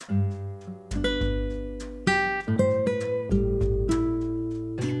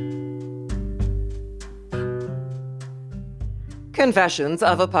Confessions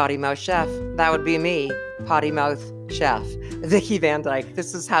of a Potty Mouth Chef. That would be me, Potty Mouth Chef, Vicki Van Dyke.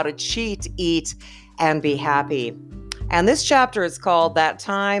 This is how to cheat, eat, and be happy. And this chapter is called That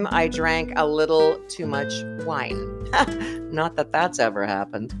Time I Drank a Little Too Much Wine. Not that that's ever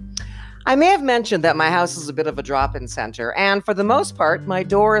happened. I may have mentioned that my house is a bit of a drop-in center, and for the most part, my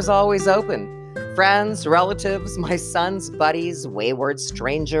door is always open. Friends, relatives, my son's buddies, wayward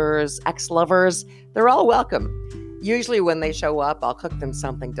strangers, ex-lovers, they're all welcome. Usually when they show up, I'll cook them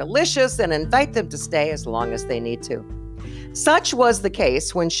something delicious and invite them to stay as long as they need to. Such was the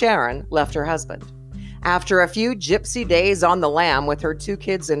case when Sharon left her husband. After a few gypsy days on the lam with her 2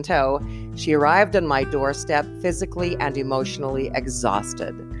 kids in tow, she arrived on my doorstep physically and emotionally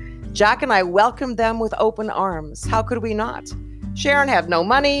exhausted. Jack and I welcomed them with open arms. How could we not? Sharon had no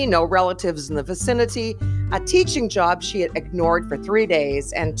money, no relatives in the vicinity, a teaching job she had ignored for 3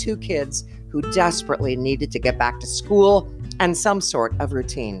 days, and 2 kids who desperately needed to get back to school and some sort of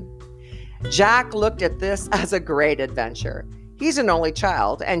routine. Jack looked at this as a great adventure. He's an only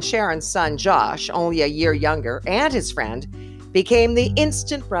child, and Sharon's son, Josh, only a year younger, and his friend, became the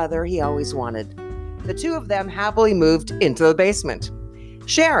instant brother he always wanted. The 2 of them happily moved into the basement.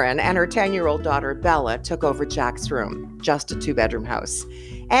 Sharon and her 10-year-old daughter, Bella, took over Jack's room, just a 2-bedroom house,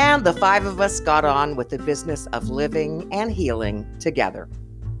 and the 5 of us got on with the business of living and healing together.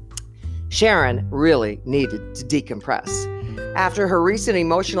 Sharon really needed to decompress. After her recent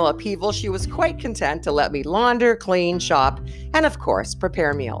emotional upheaval, she was quite content to let me launder, clean, shop, and of course,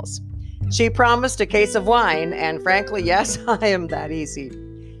 prepare meals. She promised a case of wine, and frankly, yes, I am that easy.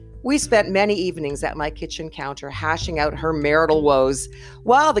 We spent many evenings at my kitchen counter hashing out her marital woes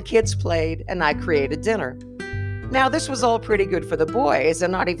while the kids played and I created dinner. Now, this was all pretty good for the boys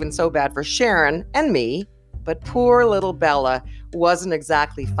and not even so bad for Sharon and me, but poor little Bella wasn't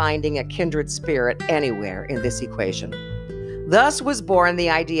exactly finding a kindred spirit anywhere in this equation. Thus was born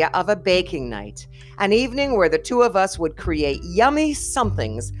the idea of a baking night, an evening where the 2 of us would create yummy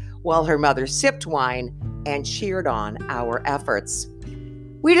somethings while her mother sipped wine and cheered on our efforts.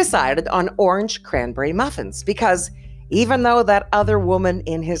 We decided on orange cranberry muffins because even though that other woman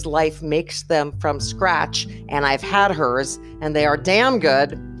in his life makes them from scratch, and I've had hers, and they are damn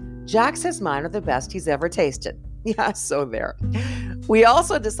good, Jack says mine are the best he's ever tasted. Yeah, so there. We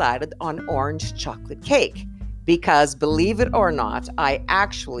also decided on orange chocolate cake because, believe it or not, I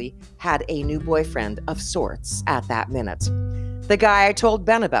actually had a new boyfriend of sorts at that minute. The guy I told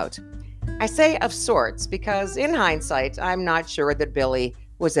Ben about. I say of sorts because, in hindsight, I'm not sure that Billy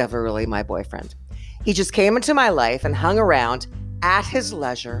was ever really my boyfriend. He just came into my life and hung around at his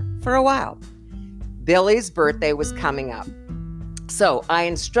leisure for a while. Billy's birthday was coming up. So I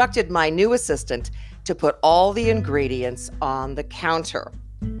instructed my new assistant to put all the ingredients on the counter.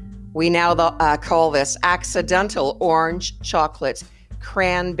 We now call this accidental orange chocolate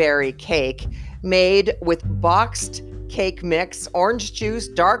cranberry cake made with boxed cake mix, orange juice,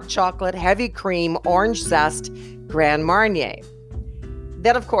 dark chocolate, heavy cream, orange zest, Grand Marnier.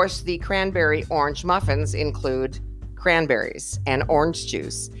 Then, of course, the cranberry orange muffins include cranberries and orange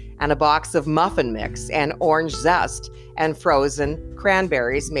juice and a box of muffin mix and orange zest and frozen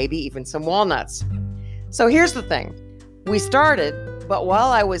cranberries, maybe even some walnuts. So here's the thing. We started, but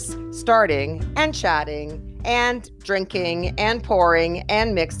while I was starting and chatting and drinking and pouring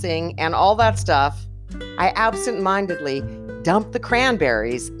and mixing and all that stuff, I absent-mindedly dumped the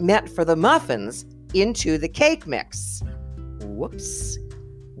cranberries meant for the muffins into the cake mix. Whoops.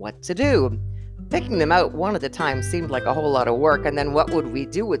 What to do? Picking them out one at a time seemed like a whole lot of work, and then what would we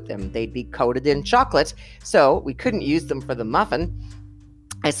do with them? They'd be coated in chocolate, so we couldn't use them for the muffin.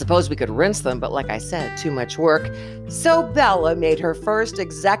 I suppose we could rinse them, but like I said, too much work. So Bella made her first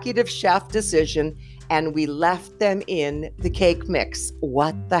executive chef decision, and we left them in the cake mix.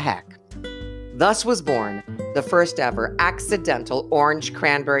 What the heck? Thus was born the first ever accidental orange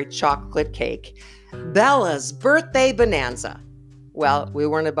cranberry chocolate cake, Bella's birthday bonanza. Well, we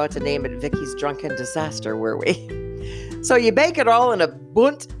weren't about to name it Vicky's Drunken Disaster, were we? So you bake it all in a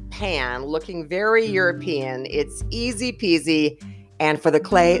bunt pan, looking very European. It's easy peasy. And for the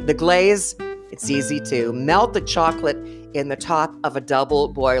glaze, it's easy too. Melt the chocolate in the top of a double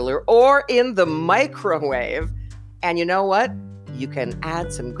boiler or in the microwave. And you know what? You can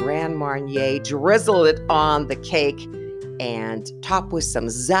add some Grand Marnier, drizzle it on the cake, and top with some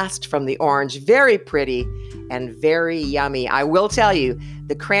zest from the orange. Very pretty and very yummy. I will tell you,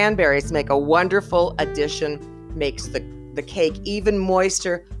 the cranberries make a wonderful addition, makes the cake even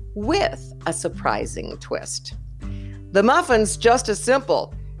moister with a surprising twist. The muffins, just as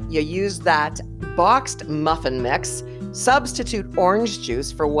simple. You use that boxed muffin mix, Substitute orange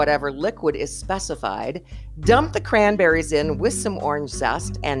juice for whatever liquid is specified. Dump the cranberries in with some orange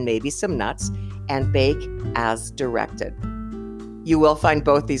zest and maybe some nuts, and bake as directed. You will find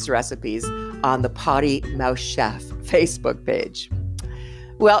both these recipes on the Potty Mouth Chef Facebook page.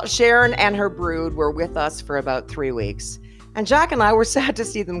 Well, Sharon and her brood were with us for about 3 weeks, and Jack and I were sad to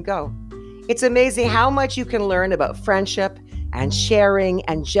see them go. It's amazing how much you can learn about friendship and sharing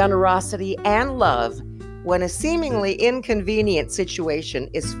and generosity and love when a seemingly inconvenient situation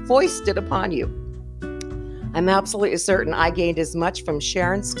is foisted upon you. I'm absolutely certain I gained as much from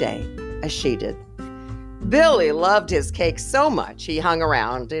Sharon's stay as she did. Billy loved his cake so much he hung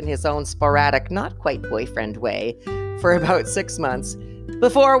around in his own sporadic, not quite boyfriend way for about 6 months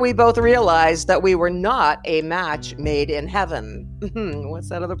before we both realized that we were not a match made in heaven. What's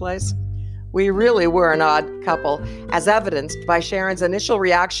that other place? We really were an odd couple, as evidenced by Sharon's initial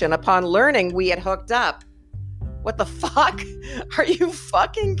reaction upon learning we had hooked up. What the fuck? Are you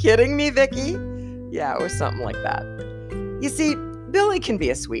fucking kidding me, Vicky? Yeah, it was something like that. You see, Billy can be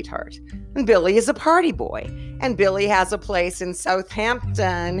a sweetheart, and Billy is a party boy, and Billy has a place in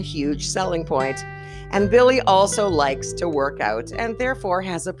Southampton, huge selling point, and Billy also likes to work out and therefore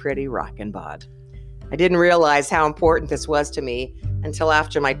has a pretty rockin' bod. I didn't realize how important this was to me until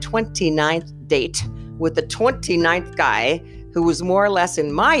after my 29th date with the 29th guy who was more or less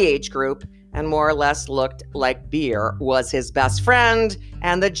in my age group and more or less looked like beer was his best friend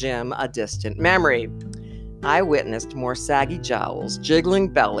and the gym a distant memory. I witnessed more saggy jowls, jiggling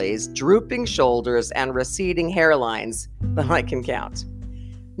bellies, drooping shoulders, and receding hairlines than I can count.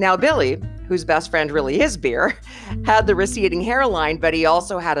 Now, Billy, whose best friend really is beer, had the receding hairline, but he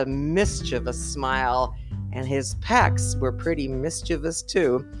also had a mischievous smile, and his pecs were pretty mischievous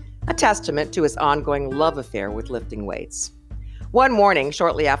too, a testament to his ongoing love affair with lifting weights. One morning,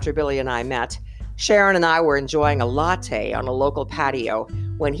 shortly after Billy and I met, Sharon and I were enjoying a latte on a local patio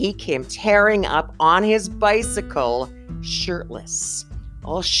when he came tearing up on his bicycle, shirtless,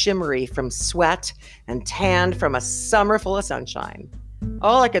 all shimmery from sweat and tanned from a summer full of sunshine.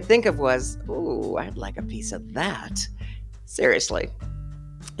 All I could think of was, ooh, I'd like a piece of that. Seriously.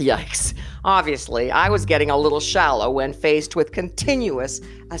 Yikes. Obviously, I was getting a little shallow when faced with continuous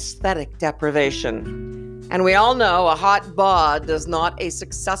aesthetic deprivation. And we all know a hot bod does not a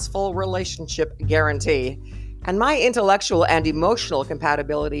successful relationship guarantee. And my intellectual and emotional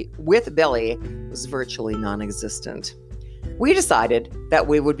compatibility with Billy was virtually non-existent. We decided that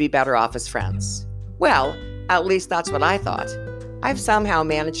we would be better off as friends. Well, at least that's what I thought. I've somehow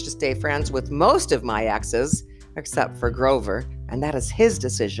managed to stay friends with most of my exes, except for Grover, and that is his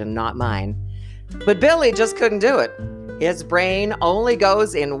decision, not mine. But Billy just couldn't do it. His brain only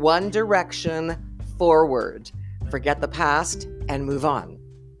goes in one direction, forward. Forget the past and move on.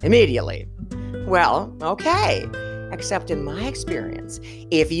 Immediately. Well, okay. Except in my experience,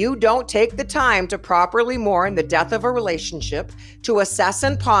 if you don't take the time to properly mourn the death of a relationship, to assess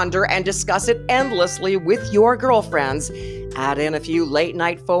and ponder and discuss it endlessly with your girlfriends, add in a few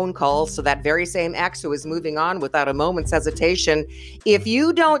late-night phone calls to that very same ex who is moving on without a moment's hesitation, if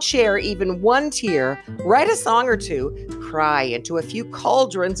you don't share even one tear, write a song or two, cry into a few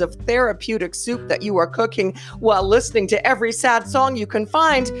cauldrons of therapeutic soup that you are cooking while listening to every sad song you can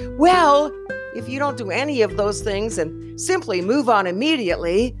find, well, if you don't do any of those things and simply move on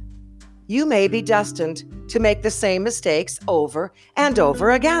immediately, you may be destined to make the same mistakes over and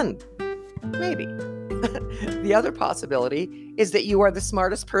over again. Maybe. The other possibility is that you are the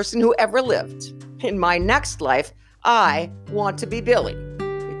smartest person who ever lived. In my next life, I want to be Billy.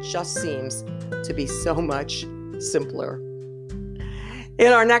 It just seems to be so much simpler.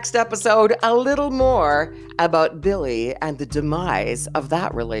 In our next episode, a little more about Billy and the demise of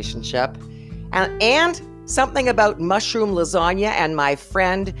that relationship. And something about mushroom lasagna and my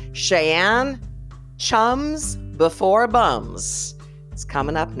friend Cheyenne. Chums before bums. It's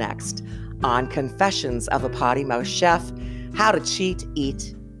coming up next on Confessions of a Potty Mouth Chef, How to Cheat,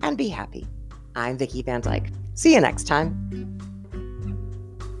 Eat, and Be Happy. I'm Vicki Van Dyke. See you next time.